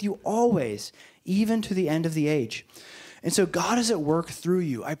 I am with you always, even to the end of the age. And so God is at work through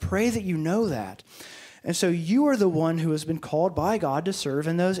you. I pray that you know that. And so you are the one who has been called by God to serve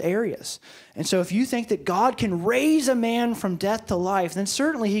in those areas. And so if you think that God can raise a man from death to life, then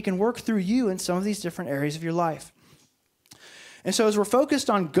certainly he can work through you in some of these different areas of your life. And so as we're focused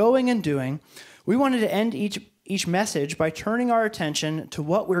on going and doing, we wanted to end each message by turning our attention to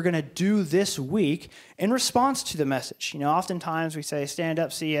what we're going to do this week in response to the message. You know, oftentimes we say, stand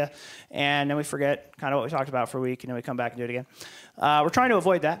up, see ya, and then we forget kind of what we talked about for a week, and then we come back and do it again. We're trying to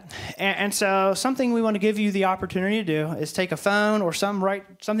avoid that. And so something we want to give you the opportunity to do is take a phone or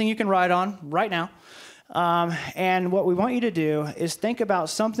something you can write on right now. And what we want you to do is think about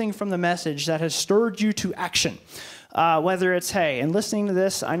something from the message that has stirred you to action. Whether it's, hey, in listening to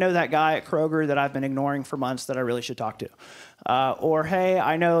this, I know that guy at Kroger that I've been ignoring for months that I really should talk to. Or, hey,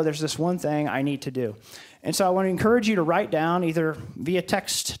 I know there's this one thing I need to do. And so I want to encourage you to write down, either via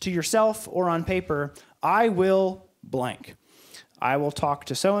text to yourself or on paper, I will blank. I will talk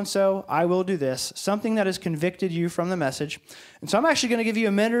to so-and-so. I will do this. Something that has convicted you from the message. And so I'm actually going to give you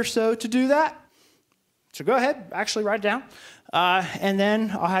a minute or so to do that. So go ahead, actually write it down. And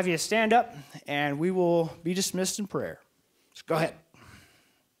then I'll have you stand up, and we will be dismissed in prayer. So go ahead.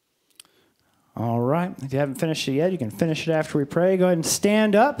 All right. If you haven't finished it yet, you can finish it after we pray. Go ahead and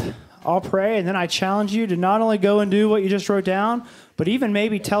stand up. I'll pray, and then I challenge you to not only go and do what you just wrote down, but even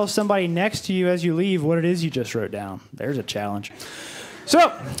maybe tell somebody next to you as you leave what it is you just wrote down. There's a challenge. So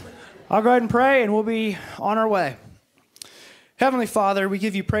I'll go ahead and pray, and we'll be on our way. Heavenly Father, we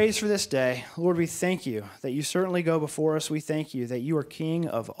give you praise for this day. Lord, we thank you that you certainly go before us. We thank you that you are King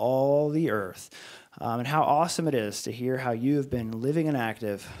of all the earth, and how awesome it is to hear how you have been living and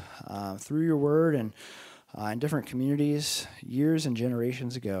active through your word and in different communities years and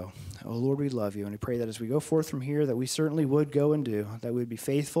generations ago. Oh, Lord, we love you, and we pray that as we go forth from here, that we certainly would go and do, that we would be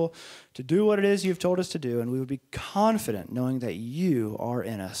faithful to do what it is you've told us to do, and we would be confident knowing that you are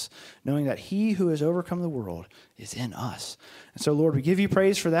in us, knowing that he who has overcome the world is in us. And so, Lord, we give you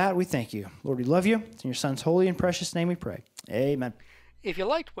praise for that. We thank you. Lord, we love you. It's in your Son's holy and precious name we pray. Amen. If you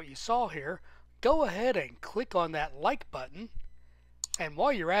liked what you saw here, go ahead and click on that like button. And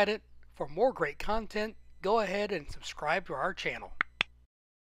while you're at it, for more great content, go ahead and subscribe to our channel.